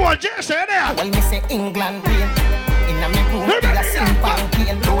sexy keyboard Jason there? Well, me say England rain. In a me room, be a simple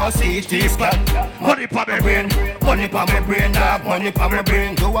cane. Do a CT scan. Money pa me brain. Money pa me brain, dog. Money pa me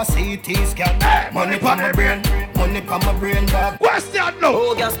brain. Do a CT scan. Money pa me brain. Money pa my brain, dog. Question no.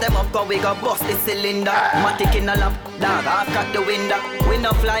 Oh, girl, step up, cause we got bust the cylinder. Matic in a lap, dog, I've got the window. We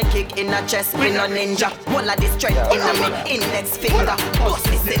no fly kick in a chest, we no ninja. All of this strength in a me index finger. Bust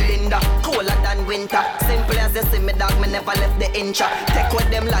the cylinder, colder than winter. Simple as you see me, dog, me never left the inch. Take with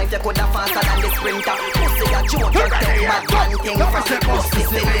them life, you coulda faster than the sprinter. Pussy a joke, you take bad man thing from bust the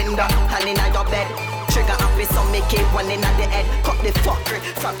cylinder. And in your bed. Trigger happy, so me keep one in at the head. Cut the fuckery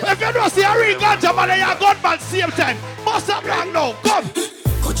from the. If you don't see a real ganja man and you gunman same time, bust up long now, come.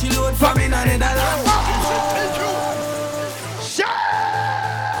 Cut your load from in and alone.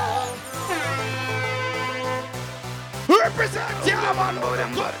 Represent your man,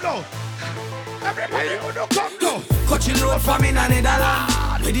 come now. Everybody who don't come now. Cut your load from in and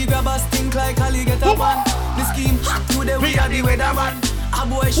alone. Where the grabbers think like alligator man. The scheme hot today, we are the weatherman. A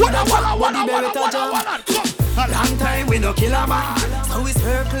boy should have what the beretta jump. Long time we no kill a man. So it's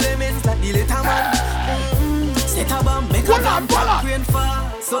her claimants like the little man. Set a bomb, make a lamp, rain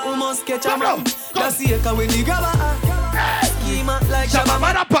fall. So we must catch a man. That's the echo when the grabber. Schema like Shabba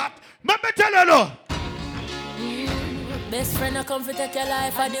Motherpot. Let me tell you no. Best friend I come to take your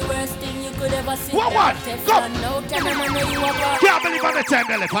life are the worst thing you could ever see. What? Come. No cameraman know you are. Can't believe on the time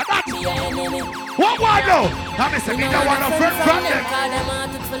they left for that. What no? I'm saying me don't want no friend from them.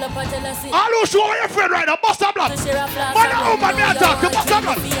 All who show your friend right now, bust a block. Man and woman, me attack, you bust a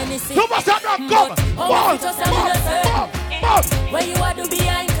block. You bust a block, come. Where you are to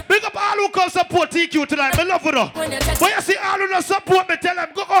behind. Big up all who come support TQ tonight, me love you though. When you see all who don't support me, tell them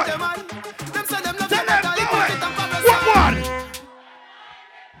go on. Tell them go on. What one?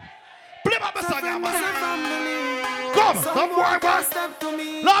 Play my song, come, some boy, man.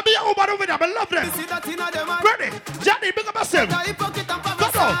 Now be a woman over there, I love them. Ready? Johnny, big up yourself.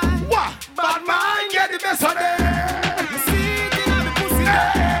 Come on. What? Bad man, get the best of them.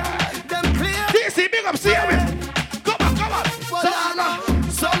 DC, big up, see me. Come on.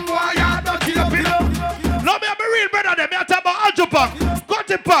 Some boy, you don't see your pillow. No, me, I'm a real brother, them. I talk about Andrew Pang,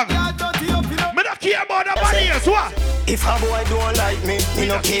 Cutting Pang. Me don't care about the money, yes, what? If a boy don't like me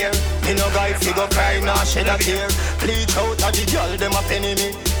no care. Me no guy fi go cry, nah shed a tear. Bleach out of the girl, them a penny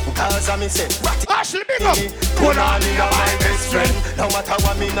me. Cause I me say, Ashley, big up. Put on me, you're my best friend. No matter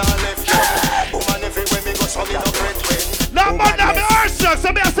what me nah left. Woman everywhere me go, so me no great friend. Now man, now me Arsenal,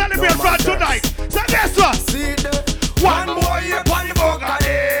 so me a celebrate for tonight. So guess what? See the one boy upon the bugger.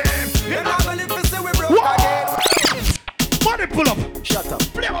 You not gonna live to say we broke again. Money pull up. Shut up.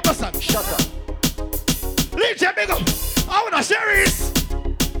 Play up a song. Shut up.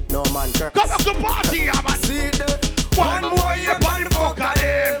 man. Come back to party, yeah, man. See the one more year on the fuck of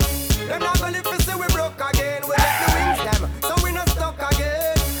them. Them not gonna live to see we broke again. We let the wings them, so we not stuck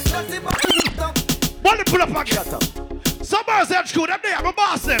again. That's the stuck. Money pull up again. Somebody said school, them there, my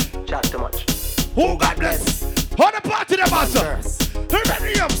boss them. Chat too much. Oh, God bless. How the party them, master?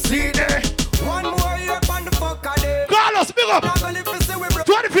 Ready up, see there. One more year on the fuck of them. Carlos, big up.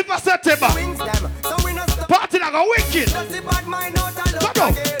 25th of September. Party like a wicked. Come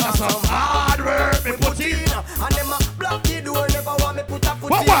on. That's some hard work me put in. And them a block the door, never want me put a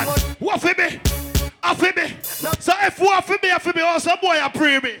foot in. What for me? I for me. So if what for me, I for me, also boy, I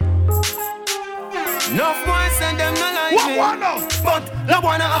pray me. Enough boys send them not like me. What no? But no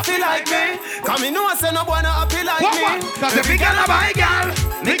one a feel like me. Come in, no one say no one a feel like me. Cause if we girl a buy girl,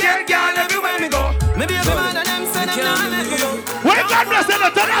 me get girl everywhere me go. Maybe every man of them say them not let me go. When God bless them,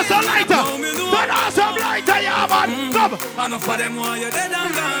 turn us some lighter. Turn us some lighter, yeah man. Come. Enough for them while you're dead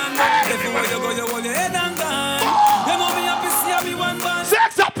and gone. Everywhere you go, you hold your head and gone. You know me happy, see I be one band.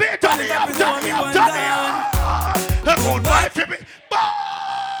 Sex up here, turn me up, turn me up, turn me up. A good boy for me.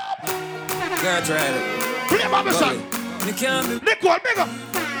 Girl, try it. Play my song. You can't be. Nicole, big up.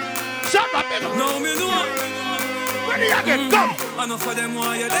 Shut up, big up. No, me know. Ready again, come. Enough for them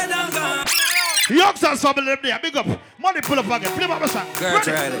while you're dead and gone. Youngsters, some of them there, big up. Money pull up again. Play my song. Girl,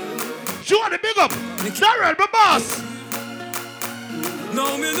 try it. Show the big up. Darren, my boss.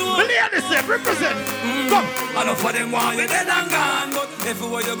 No, me know. Ladies, represent. Come. Enough for them while you're dead and gone. But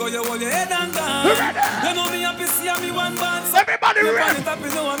everywhere you go, you hold your head and gone. You know me happy, see me one band. Everybody ready.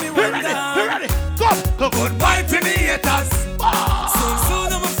 Ready. Come. Goodbye to me haters.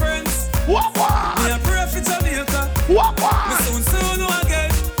 Soon, my friends. What? Me a pray for Jamaica. What? Me soon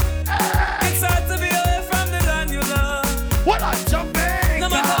again. It's hard to be away from the land you love. What a Jamaica. No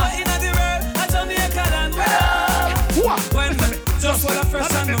matter what in the world, a Jamaica land we love. What? When just for the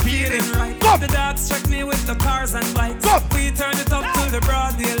fresh and the feeling right. The dogs check me with the cars and bikes. We turn it up to the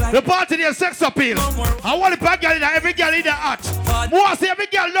broad daylight. The party there, sex appeal. I want the bad girl in there, every girl in the hot. More say every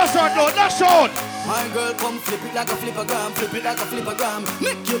girl, no short, no short. My girl come flip it like a flippergram, flip it like a flippergram.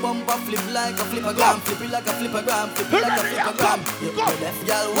 Make your bumper flip like a flippergram, flip it like a flippergram, flip it like a flippergram. You left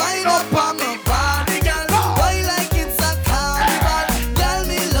girl, wind up on me body, girl. Why like it's a carnival? Girl,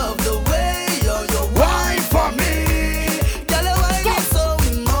 me love the way you wine for me. Girl, your wine is so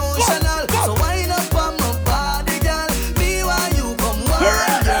emotional. So wind up on my body, girl. Me why you come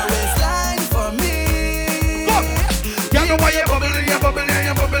wind your waistline for me. Girl, the way you bubbling, you bubbling,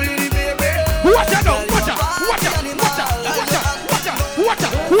 you bubbling, baby. Watch out, watch out, watch out, watch out, watch out, watch out,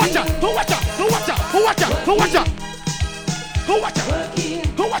 watch out, watch out, watch out, watch out, watch out, watch out,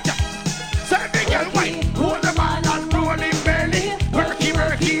 watch out. Say big girl, wine, hold the man and roll him belly. Worky.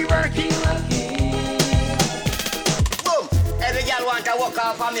 Boom. Every girl want to walk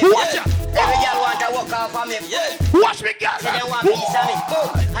off of me. Watch out. Every girl want to walk off of me. Watch me, girl. They want piece of me. Boom.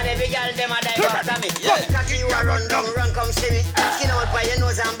 And every girl them a dive after me. Cocky you a run down, run come see me. Skin out by your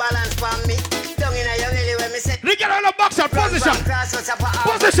nose and balance for me. Down in your belly when me say. The girl on the box up, position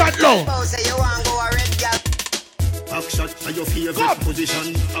low. Say you want go a red girl. Back shot for your favorite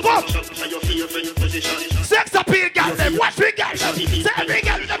position. Back shot for your favorite position. Sex appeal, girl. Them watch me, girl. Say every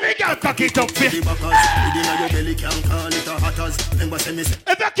girl, cock it up, fit. Within your belly can call it a hatters. Remember say me. If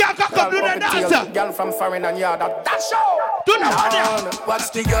you can't cock up, do the dancer. Girl from foreign and yard, that show. Do the one.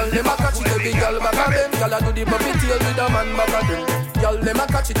 Watch the girl, them a catch it, every girl back of them. Girl a do the puppy tail with a man back of them. Girl, them a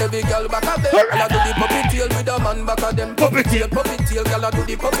catch it, every girl back of them. Girl a do the puppy tail with a man back of them. Puppy tail. Girl a do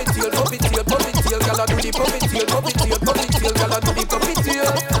the puppy tail. Girl a do the puppy tail. Girl a do the puppy tail.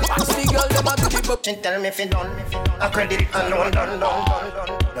 Watch the girl, them a do the puppy. She tell me if it done, I credit alone, done.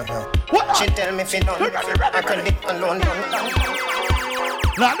 She tell me if it done, I credit alone, done.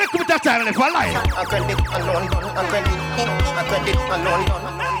 Now look at that time if I lie. I credit alone, done. I credit alone, done.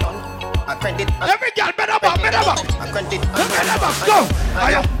 I credit. Every girl better back. I credit better back. Go.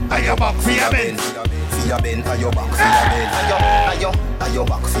 Are you back for your men? For your ben, are you back for your ben? Are you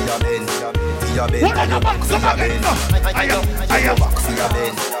back for your ben? For your ben, are you back for your ben? Are you back for your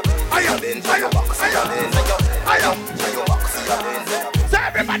ben? Are you back for your ben? Are you back for your ben? So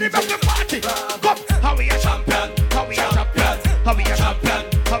everybody back to party. Come, how we a champion? How we a champion? How we a champion?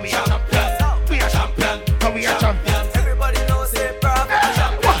 How we a champion? We a champion. How we a champion? Everybody knows it, bro.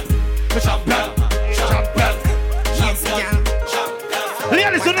 Champion.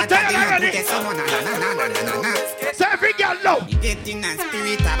 Ladies, you not tired already? So every girl low. Get in the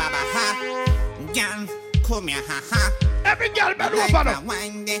spirit of a ha. Girl, come here, ha ha. Every girl bend over now.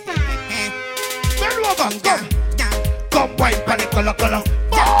 Bend over, come. Come wine, panic, color.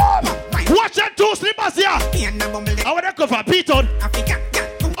 Watch that two slippers here. I want to go for Beaton.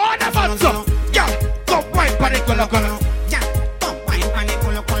 All the color, color.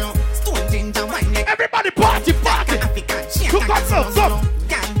 Everybody party, party. Look at them, come.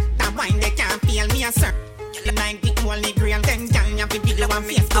 That wine they can't feel me a sir. You like the only grail, then girl you have the video on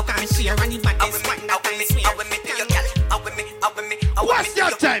Facebook and share and it back this one that I swear. I will me do your girl, I will me. What's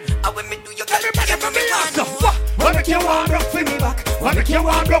your time? I will me do your girl. Everybody from me answer. What make you want rock for me back? What make you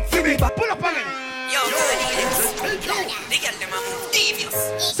want rock for me back? Pull up again. Yo, the girl them a move devious.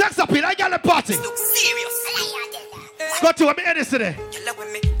 Sex appeal, I got a party. Look serious. Got to me Edison today.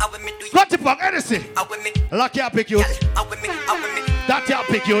 Got to punk Edison. Lucky I pick you. That I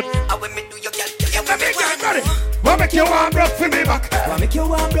pick you. What make you want rock for me back? What make you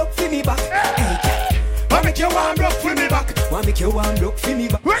want rock for me back? What make you want rock for me back? What make you want rock for me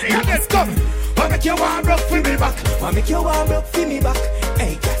back? Ready again, come. What make you want rock for me back? What make you want rock for me back?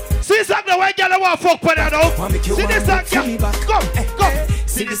 Hey, see this song the white girl want fuck for that now. See this song, yeah. Come.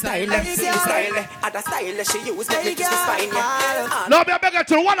 See the style, other style she use make me spine. No, me beg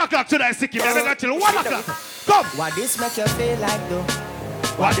till 1 o'clock tonight, Sicky. Me beg till 1 o'clock. Come. What this make you feel like though?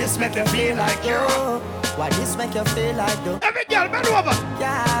 What this make you feel like, yo? What this make you feel like though? Every girl, bend over.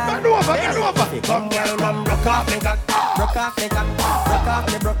 Bend over. Come girl, man, broke off me cock. Broke off me cock. Broke off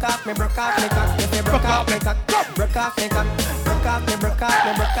me cock. If you broke off me cock. Broke off me cock. Broke off me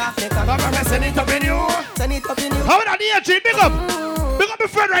cock. Come send it up in you. Send it up in you. How about the energy? Big up. Big up my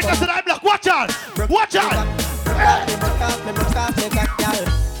friend right now, so I'm black. Watch out. Watch out. Broke off me cock, girl.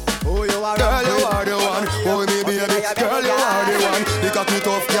 Oh, you are girl, you are the one. Oh, me baby, girl, you are the one. You cock me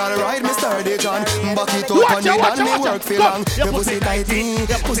tough, girl, ride me sturdy, John. Back it up on me and me work for long. Your pussy tighty,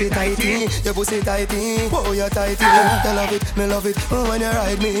 your pussy tighty, your pussy tighty. Oh, you're tighty. I love it, me love it. Oh, when you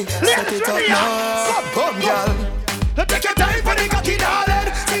ride me, set it up now. Come, girl. Take your time for the cocky,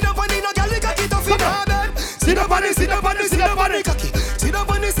 darling. Sit up on the no girl, you cock it off in her bed. Sit up on the, sit up on the, sit up on the cocky. Sit up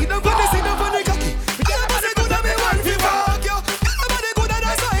on the, sit up on the, sit up on the cocky.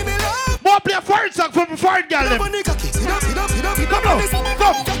 Play a foreign song from a foreign girl. Come on.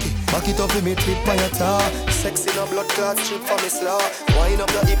 Back it up with me, trip on your top. Sexy no blood clot, strip for me slaw. Wind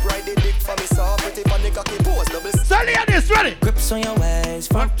up your hip, ride the dick for me saw. Pretty on the cocky, pose, double. Sally on this, ready? Grips on your ways,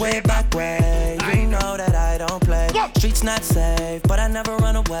 front way, back way. You know that I don't play. Streets not safe, but I never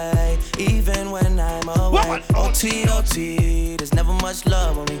run away, even when I'm away. OT, there's never much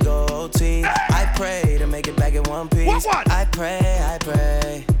love when we go OT. I pray to make it back in one piece. I pray.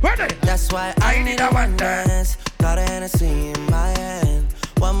 That's why I need a one dance. Got a Hennessy in my hand.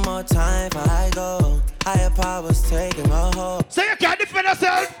 One more time before I go. Higher powers taking a hold. So you can't defend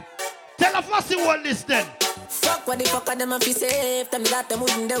yourself? Tell us what's the one list then. Fuck what the fuck are them if you safe. Them that them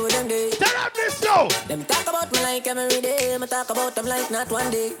wouldn't do with them day. Tell them this now. Them talk about me like every day. Me talk about them like not one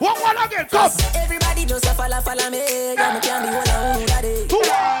day. What one again? Come. Everybody just a follow me. Yeah, me can't be one on that day.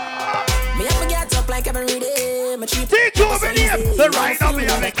 Me have to get up like every day. Me cheap. Take you over here. The right now me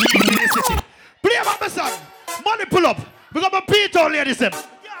have a key in the city. Play about my son. Money pull up. We got my Peter on ladies them.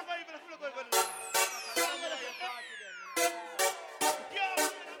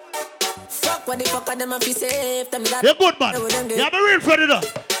 Fuck what the fuck are them if you safe. Them that you're good man. You're a real friend enough.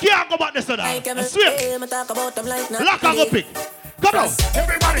 Can't go back this one. I swear. Lock and go pick. Come on.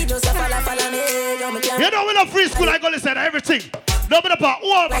 Everybody just a follow me. You know we love free school. I go listen to everything. No matter about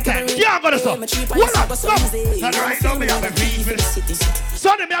all my time. Can't go to some. What up? Stop. And right now me have a beef.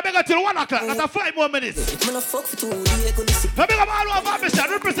 Sunday me I beg until 1 o'clock. That's 5 more minutes. I beg up all over mission.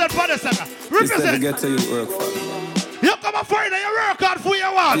 Represent for the center. Represent. Get to you work for. You come and find you work hard for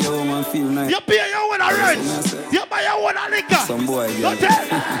your one. Your man feel nice. You pay your own rent. You buy your own liquor. Some boy get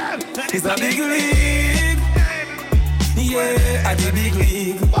it. It's a big league. Yeah, I the big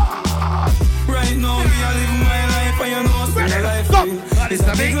league. Right now me I live my life and you know still life. It's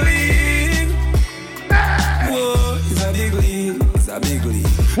a big league. Whoa, it's a big league. It's a big league.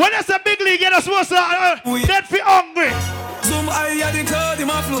 When it's a big league, you're not supposed to dead feel hungry. Your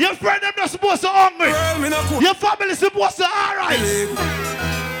friend them not supposed to hungry. Your family supposed to alright.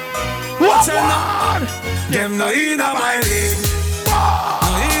 What one? Them no in my league.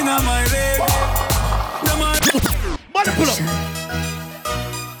 No in my league. Money pull up.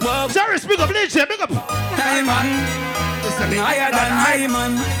 Sorry, speak up, Lindsay, big up. Hey man, higher than high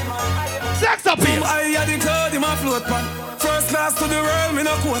man. Sex up here. I had the cloud in my float pan. First class to the world, me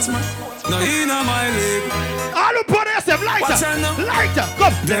no coach man. No in my league. All who put yourself lighter,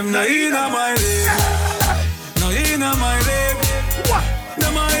 come. Them no in my league. No in my league. What?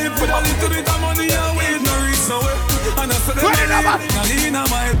 Them I put a little bit of money away, no reason away. And I said them no in my.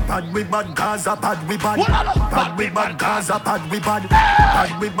 Bad we bad, Gaza bad we bad. Bad we bad, Gaza bad we bad.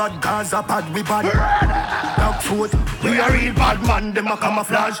 Bad we bad, Gaza bad we bad. Dog food, we are real bad man. Them a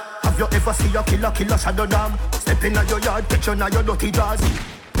camouflage. You ever see a killer shadow dog? Step in your yard, picture now your dirty jaws.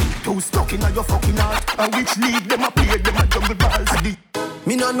 Too stuck in your fucking heart. And which league them a play, them a jungle balls.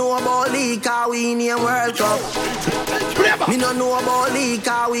 Me no know about league, cause we in a World Cup. Me no know about league,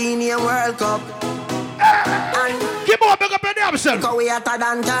 cause we in a World Cup. And keep on, big up your damn self. Cause we hotter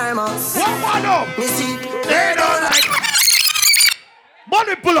than thermos. What up? Me see, they don't like.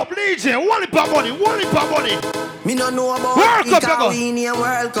 Money pull up, Legion. One for money. Me no know about league, cause we in a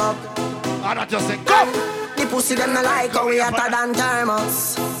World Cup. I don't just say go. The pussy them no like, cause we hotter than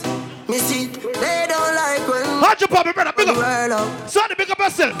thermos. Me see, they don't like when how'd you pop it, brother? Big up. Sonny, big up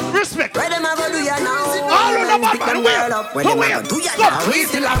yourself. Respect. Where them a go do ya now? All of them, man. Where them a go do ya now? We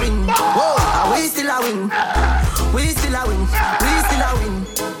still a win. Whoa, we still a win. We still a win. We still a win.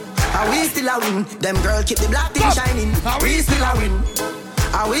 We still a win. Them girl keep the black thing shining. We still a win.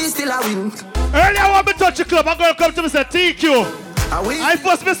 We still a win. Earlier when me touch the club, a girl come to me say TQ. I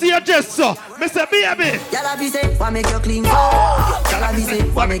first me see your gesture. Me say baby. Y'all be say, why make you clean so? Y'all be say,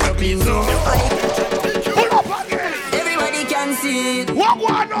 why make you clean so? Pull up again. Everybody can see it.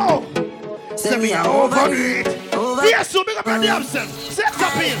 What now? Say me a over it. Yes, so big up your damn self. Sex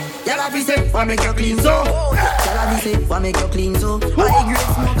appeal. Y'all be say, why make you clean so? Y'all be say, why make you clean so? I great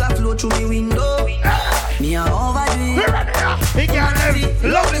smoke a flow through me window. Me a overdo it. He can't have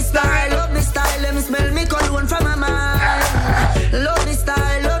love me style, let me smell me cologne from my mind. Love me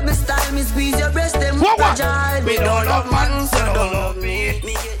style, me squeeze your breast, them fragile. Me don't love man, so don't love me.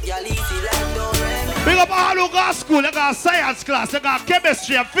 Me get your leafy like don't rain. Big up all who got school, they got science class, they got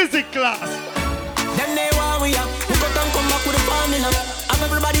chemistry and physics class. Then they want we up, we got them come back with the formula. I'm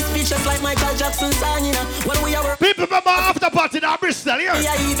everybody speechless like Michael Jackson song, you know. When we are people remember after party in Bristol, yeah.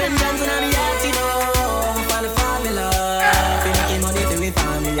 Yeah, even dancing on the yard, you know. For the formula, we making money through the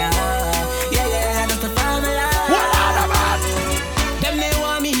formula. Yeah, that's the formula. What are the man? Them they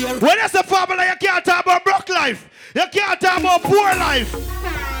want me here. When it's the formula, you can't talk about broke life. You can't talk about poor life.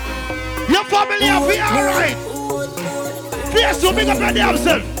 Your family will be alright. Yes, so big up your damn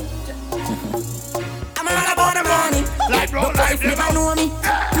self. I'm all about the money. Like bro, life never know me.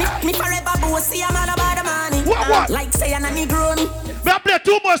 Me forever bossy, I'm all about the money. What? Like say I'm a Negro me. Me play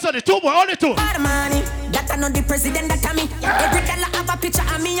two more, Sonny, only two. About the money. That I know the president, that I me. Every dollar have a picture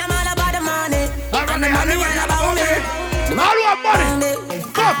of me, I'm all about the money. And the money all about me. All who have money.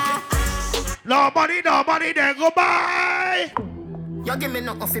 Come. No money, then go buy. You give me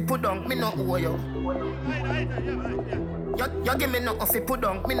nothing fi put down, me no owe you. You give me nothing fi put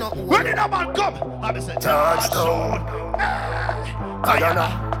down, me no owe you. Where did that man come? I say Touchdown.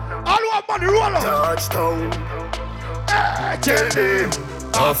 Guyana. All who have money, roll out. Touchdown. Tell them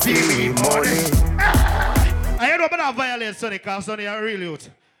I feel me money. I hear about violence, Sonny, because Sonny are real youth.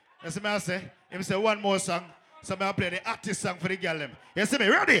 You see me I say? Him say one more song, so I play the artist song for the girl them. You see me,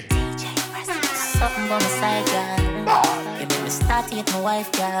 ready? Something by my side, girl. You made me start with my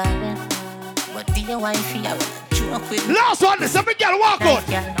wife, girl. But do your wifey, I wanna joke with me. Last one, this every girl walk out.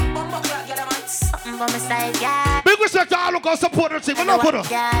 Something by my side, girl. Big respect to all who can support the team. We love you.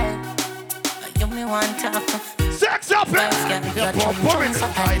 You me want to sex up, you're pouring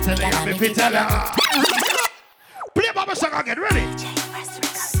some tight and I'm fit tell ya. Play Baba song again, ready?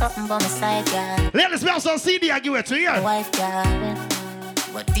 Something by my side, girl. Ladies, we have some CD I give it to you. My wife, girl.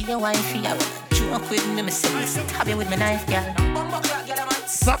 But do your wifey, I wanna joke with me, me say, stab you with my knife, girl.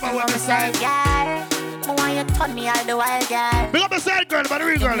 Something by my side, girl. I want you turn me all the while, girl. Big up the side, girl, but the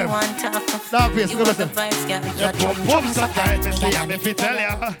real girl. Dog face, go listen. You're pouring some tight and I'm fit tell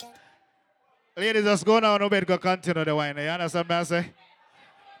ya. Ladies, just go now, no bed, go continue the wine. You understand what I say?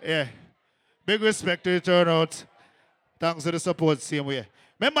 Yeah. Big respect to the turnout. Thanks to the support, same way.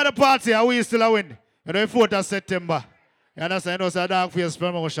 Remember the party, and we still a win. You know, 4th of September. You understand? You know, it's a Dark Face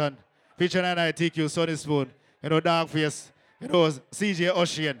promotion. Featuring NITQ, Sonny Spoon. You know, Dark Face. You know, CJ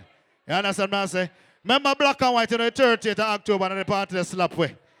Ocean. You understand what I say? Remember Black and White, you know, 30th of October, and the party the slap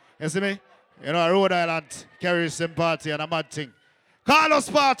way. You see me? You know, Rhode Island, carry some party and a mad thing. Carlos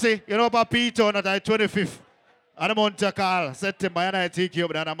party, you know, about Peter on the 25th. And the month of call, September, and I take you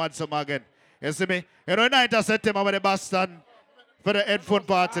up there and I'm some again. You see me? You know, 9th of September with the Boston for the headphone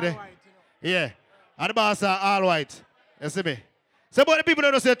party there. Yeah. And the boss are all white. You see me? So, but the people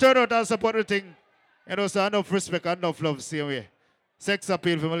that don't say turn out and support the thing, you know, so enough respect and enough love, same way. Sex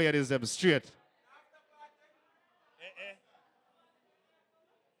appeal for my ladies, them straight.